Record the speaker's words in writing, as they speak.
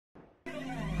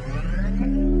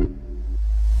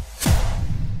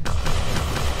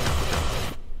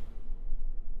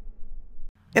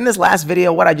In this last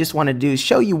video, what I just want to do is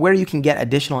show you where you can get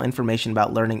additional information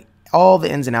about learning all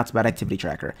the ins and outs about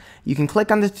ActivityTracker. You can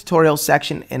click on the tutorials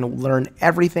section and learn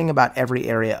everything about every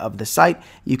area of the site.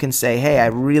 You can say, hey, I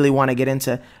really want to get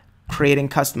into creating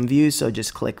custom views, so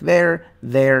just click there,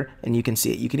 and you can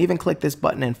see it. You can even click this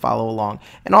button and follow along.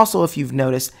 And also, if you've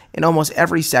noticed, in almost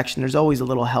every section, there's always a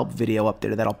little help video up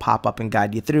there that'll pop up and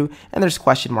guide you through, and there's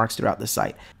question marks throughout the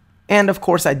site. And of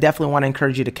course, I definitely want to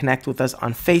encourage you to connect with us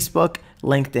on Facebook,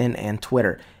 LinkedIn, and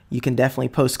Twitter. You can definitely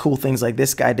post cool things like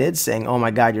this guy did, saying, oh my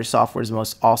God, your software is the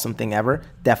most awesome thing ever.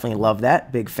 Definitely love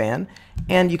that, big fan.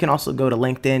 And you can also go to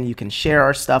LinkedIn, you can share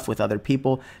our stuff with other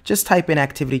people. Just type in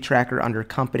ActivityTracker under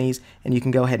companies, and you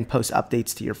can go ahead and post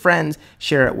updates to your friends,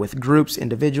 share it with groups,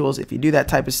 individuals. If you do that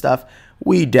type of stuff,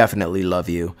 we definitely love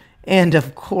you. And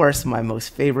of course, my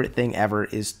most favorite thing ever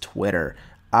is Twitter.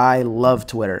 I love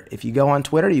Twitter. If you go on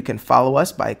Twitter, you can follow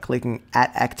us by clicking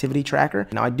at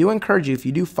ActivityTracker. Now, I do encourage you, if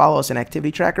you do follow us in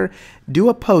ActivityTracker, do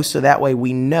a post so that way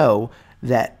we know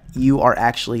that you are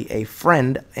actually a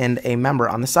friend and a member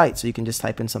on the site. So you can just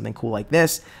type in something cool like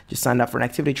this. Just signed up for an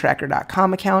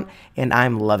ActivityTracker.com account, and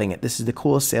I'm loving it. This is the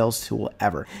coolest sales tool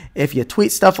ever. If you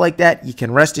tweet stuff like that, you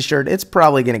can rest assured it's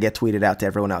probably going to get tweeted out to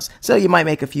everyone else. So you might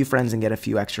make a few friends and get a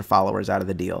few extra followers out of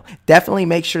the deal. Definitely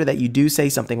make sure that you do say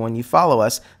something when you follow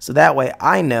us, so that way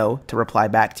I know to reply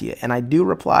back to you. And I do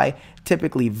reply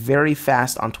typically very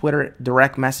fast on Twitter.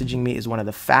 Direct messaging me is one of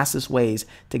the fastest ways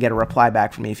to get a reply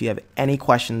back from me if you have any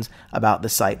questions about the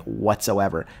site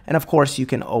whatsoever. And of course, you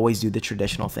can always do the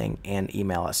traditional thing and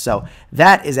email us. So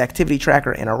that is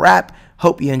ActivityTracker in a wrap.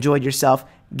 Hope you enjoyed yourself.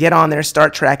 Get on there,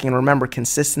 start tracking, and remember,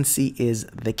 consistency is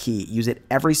the key. Use it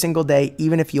every single day,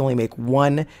 even if you only make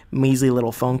one measly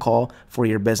little phone call for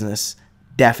your business.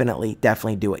 Definitely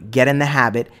do it. Get in the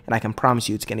habit, and I can promise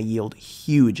you it's going to yield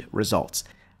huge results.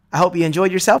 I hope you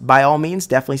enjoyed yourself. By all means,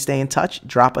 definitely stay in touch.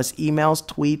 Drop us emails,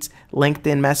 tweets,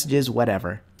 LinkedIn messages,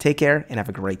 whatever. Take care and have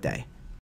a great day.